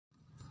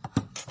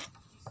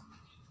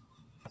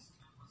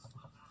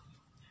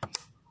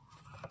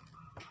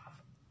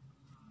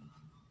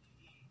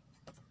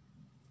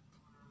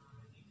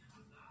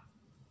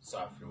So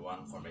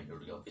everyone for making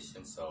real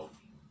vision. So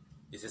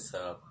this is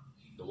the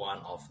one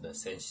of the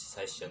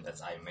session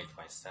that I make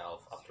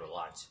myself after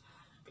lunch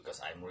because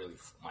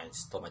my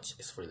stomach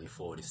is really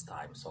full this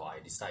time. So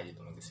I decided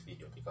to make this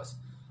video because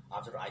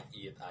after I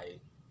eat,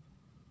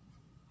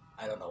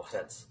 I don't know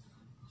that's.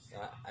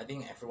 I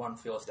think everyone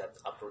feels that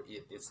after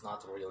eat it's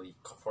not really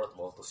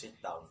comfortable to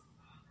sit down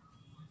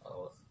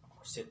or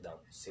sit down,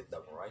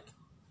 right?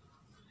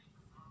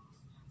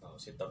 No,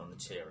 sit down on the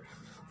chair,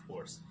 of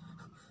course.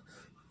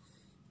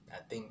 I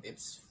think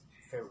it's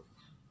very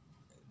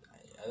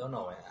I don't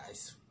know. I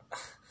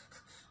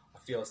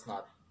feel it's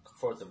not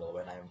comfortable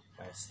when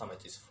my stomach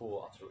is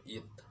full after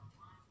eat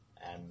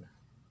and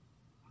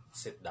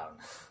sit down.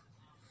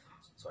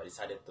 So I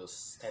decided to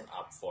stand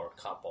up for a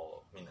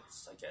couple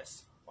minutes, I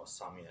guess, or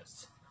some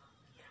minutes.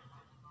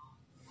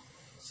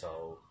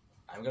 So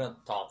I'm gonna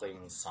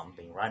talking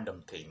something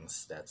random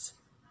things that's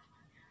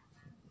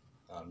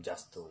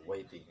just to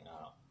waiting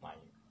my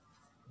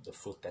the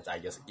food that I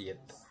just eat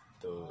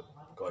to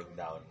going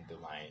down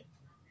into my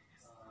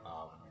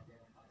um,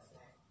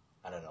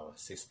 I don't know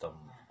system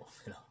of,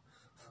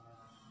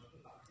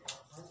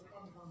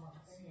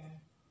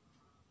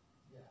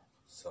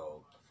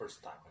 So the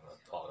first time I'm gonna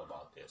talk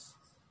about this,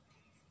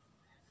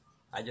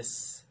 I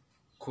just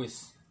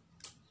quiz.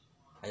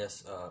 I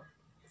just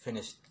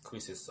finished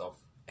quizzes of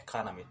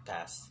economy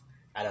tests.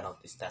 I don't know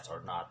if it's test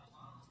or not,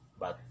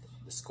 but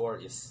the score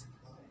is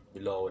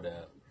below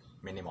the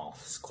minimal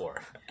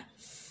score.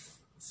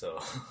 So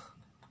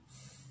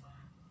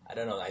I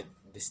don't know.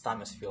 This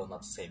time I feel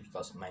not the same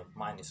because my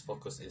mind is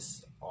focused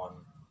is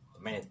on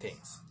many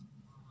things,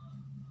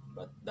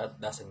 but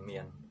that doesn't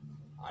mean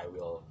I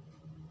will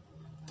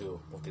do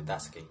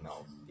multitasking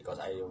now because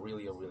I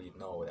really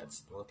know that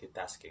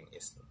multitasking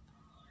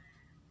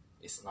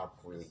is not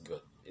really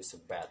good. It's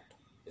bad.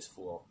 It's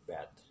full of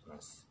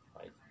badness.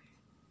 Right?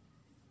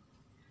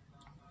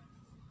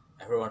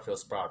 Everyone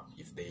feels proud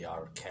if they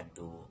can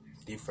do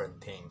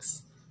different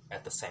things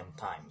at the same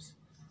times,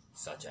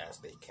 such as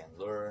they can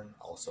learn.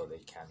 Also, they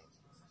can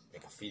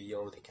make a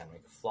video. They can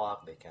make a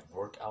vlog. They can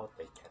work out.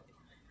 They can.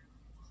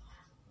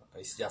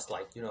 It's just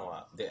like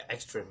the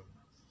extreme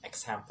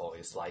example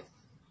is like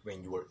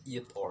when you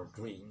eat or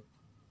drink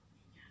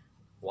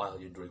while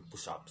you doing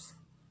push-ups.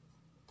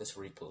 That's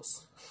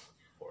ridiculous,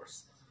 of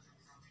course.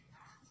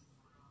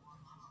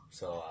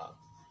 So,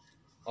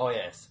 oh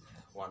yes,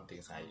 one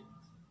thing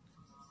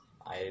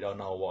I don't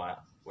know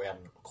when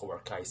Cobra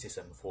Kai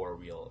season 4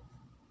 will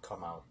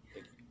come out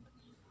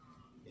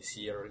this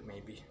year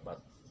maybe,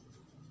 but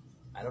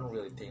I don't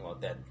really think about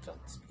that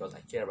because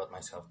I care about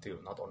myself too,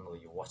 not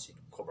only watching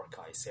Cobra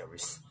Kai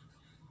series.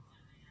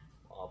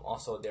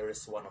 Also, there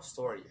is one of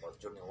story about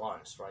Johnny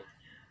Lawrence, right?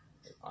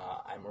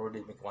 I'm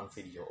already make one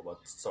video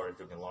about story of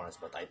Johnny Lawrence,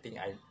 but I think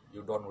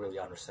you don't really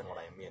understand what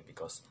I mean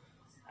because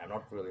I'm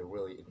not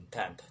really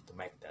intent to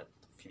make that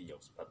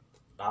videos. But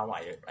now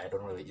I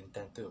don't really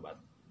intend to, but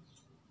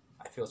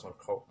I feel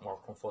more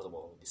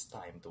comfortable this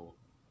time to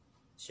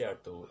share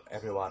to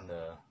everyone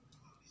the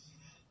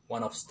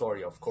one of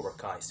story of Cobra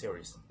Kai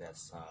series.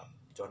 That's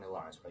Johnny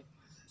Lawrence, right?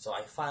 So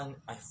I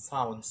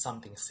found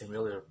something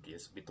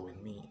similarities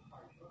between me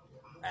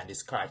and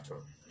this character,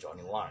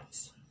 Johnny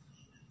Lawrence.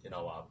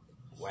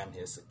 When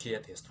he's a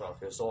kid, he's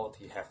 12 years old.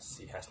 He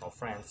has no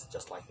friends,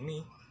 just like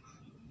me.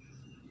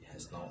 He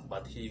has no,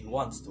 but he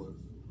wants to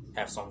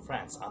have some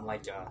friends.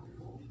 Unlike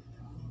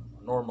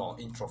normal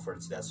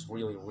introverts that's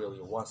really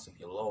wants to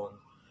be alone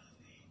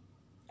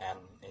and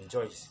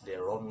enjoys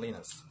their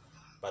loneliness.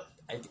 But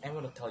I'm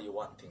gonna tell you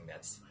one thing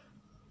that's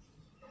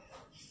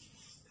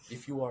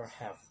if you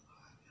have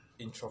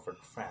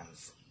introvert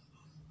friends,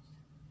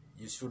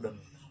 you shouldn't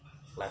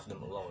leave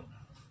them alone.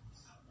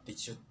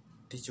 Did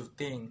you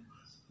think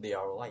they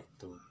are like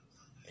to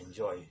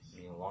enjoy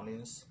being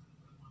loneliness?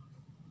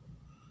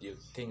 Do you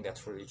think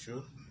that's really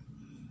true?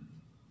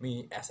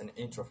 Me as an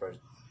introvert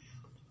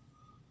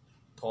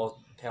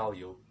tell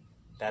you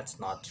that's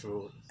not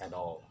true at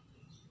all.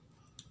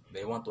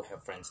 They want to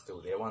have friends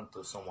too. They want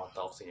to someone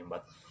talk to him,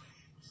 but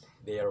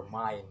their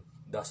mind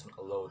doesn't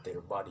allow their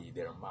body,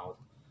 their mouth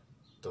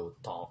to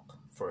talk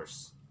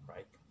first,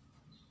 right?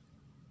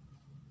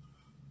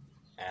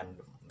 And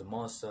the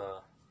most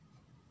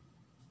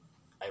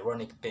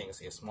ironic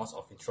things is most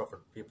of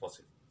introvert people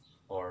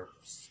or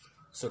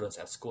students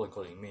at school,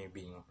 including me,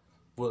 being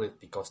bullied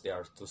because they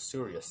are too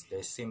serious.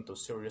 They seem too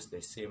serious.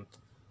 They seem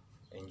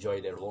to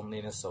enjoy their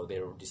loneliness, so they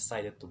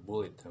decided to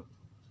bully them,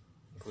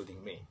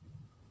 including me.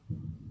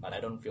 But I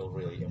don't feel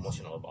really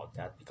emotional about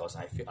that because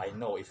I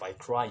know if I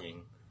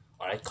crying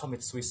or I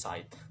commit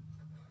suicide,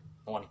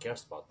 no one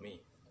cares about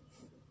me.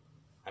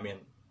 I mean,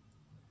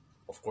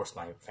 of course,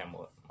 my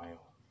family,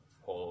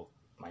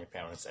 my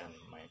parents and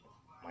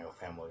my whole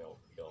family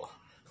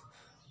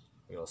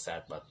will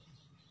sad. But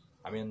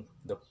I mean,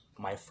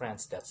 my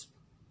friends that's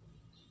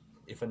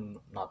even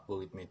not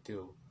bullied me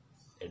too,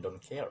 they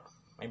don't care.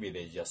 Maybe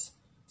they just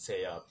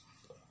say,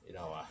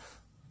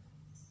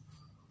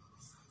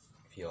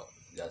 feel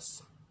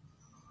just,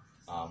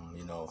 um,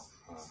 you know,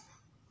 uh,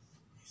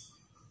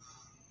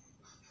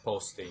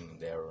 posting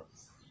their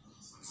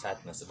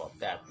sadness about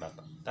that, but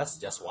that's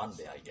just one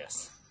day, I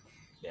guess.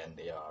 Then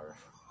they are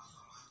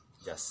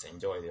just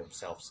enjoy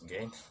themselves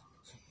again,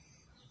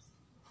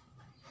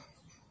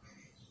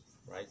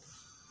 right?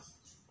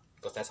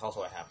 Because that's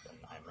also what happened.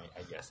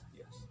 I guess,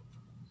 yes.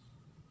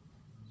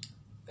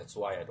 That's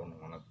why I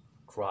don't want to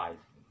cry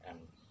and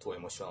too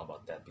emotional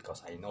about that,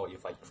 because I know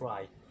if I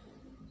cry,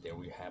 they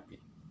will be happy.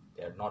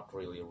 They're not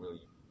really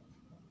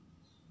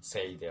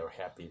say they're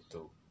happy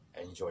to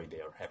enjoy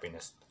their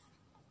happiness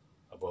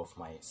above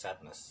my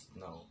sadness.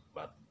 No,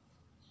 but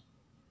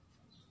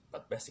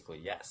basically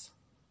yes.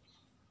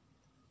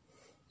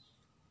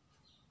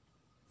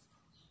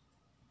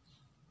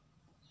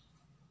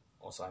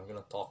 Also, I'm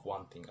gonna talk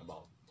one thing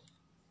about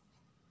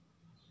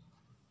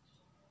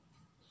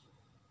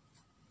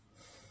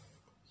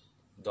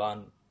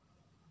don't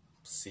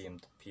seem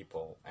to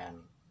people, and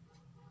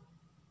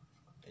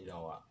you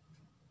know what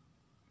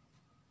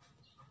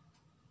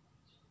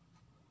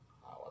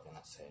can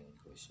I say in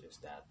English is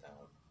that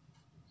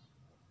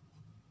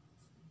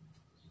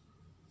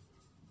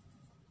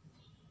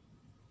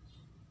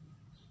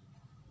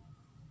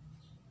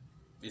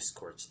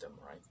discourage them,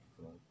 right?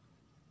 You know,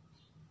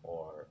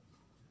 or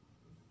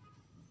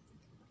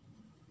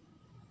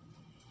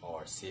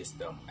sees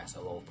them as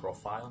a low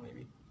profile,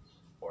 maybe,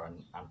 or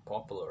an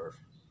unpopular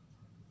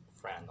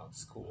friend on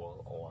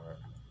school, or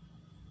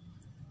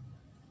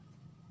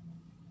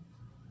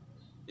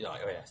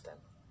yes, that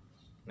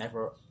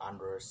never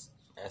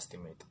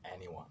underestimate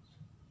anyone,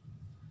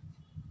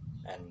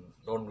 and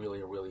don't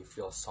really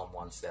feel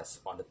someone that's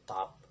on the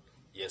top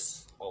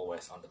is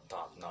always on the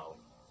top. No,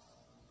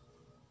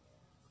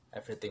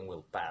 everything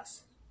will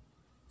pass.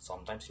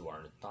 Sometimes you are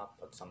on the top,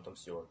 but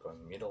sometimes you are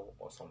going middle,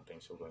 or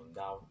sometimes you're going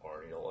down,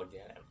 or middle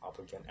again, and up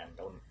again, and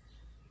down,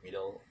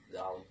 middle,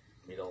 down,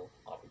 middle,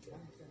 up again.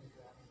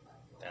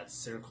 That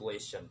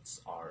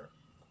circulations are,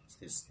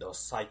 those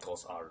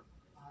cycles are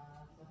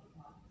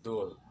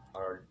do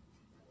are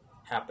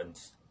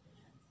happens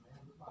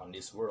on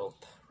this world,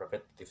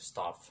 repetitive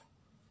stuff,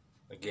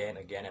 again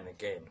and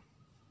again,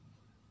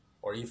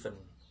 or even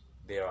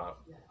they are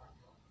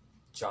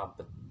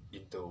jumped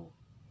into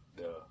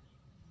the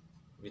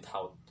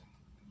without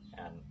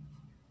and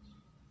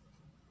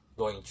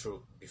going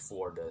through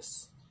before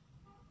this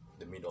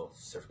the middle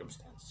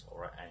circumstance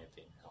or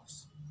anything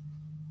else.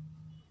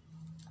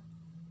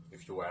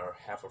 If you ever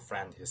have a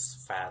friend, he's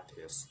fat,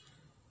 he's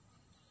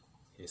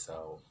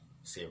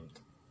seemed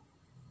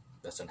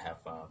doesn't have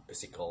a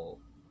physical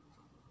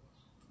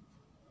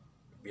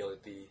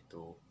ability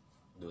to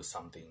do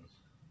something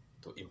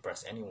to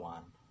impress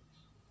anyone,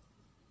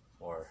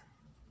 or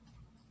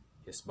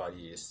his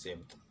body is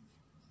seemed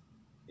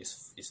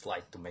is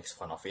like to make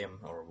fun of him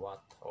or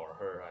what, or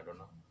her, I don't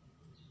know.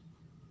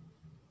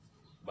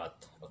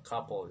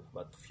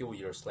 But few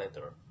years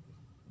later,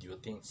 do you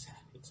think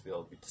it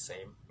will be the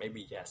same?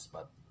 Maybe yes,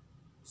 but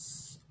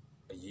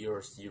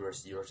years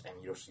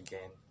and years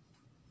again,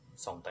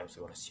 sometimes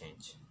you want to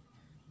change.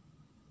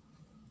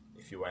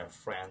 If you have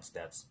friends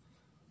that's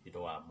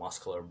a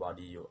muscular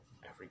body,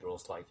 every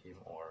girl's like him,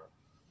 or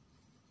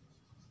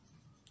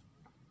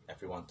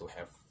everyone to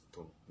have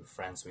to be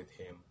friends with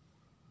him,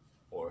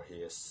 or he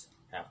is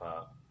have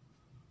a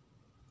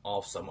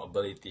awesome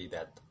ability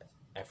that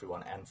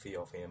everyone envy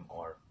of him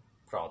or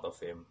proud of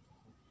him.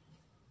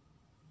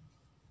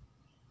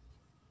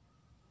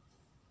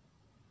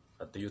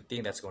 But do you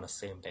think that's gonna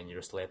same 10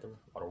 years later,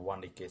 or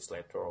 1 decade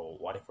later, or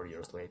whatever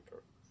years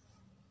later?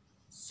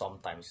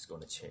 Sometimes it's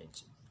gonna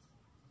change.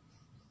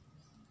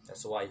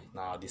 That's why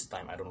now this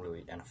time I don't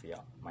really envy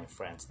my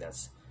friends that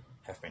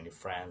have many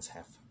friends,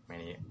 have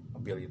many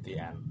ability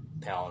and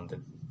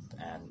talented,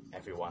 and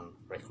everyone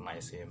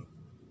recognize him.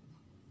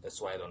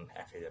 That's why I don't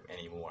envy them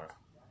anymore,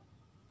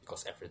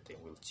 because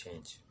everything will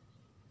change.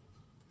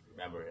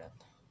 Remember that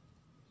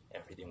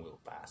everything will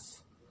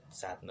pass.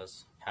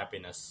 Sadness,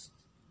 happiness,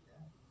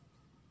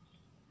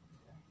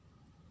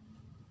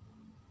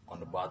 on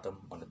the bottom,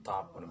 on the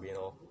top, on the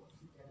middle,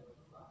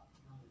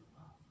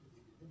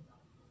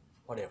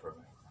 whatever,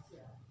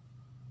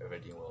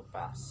 everything will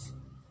pass.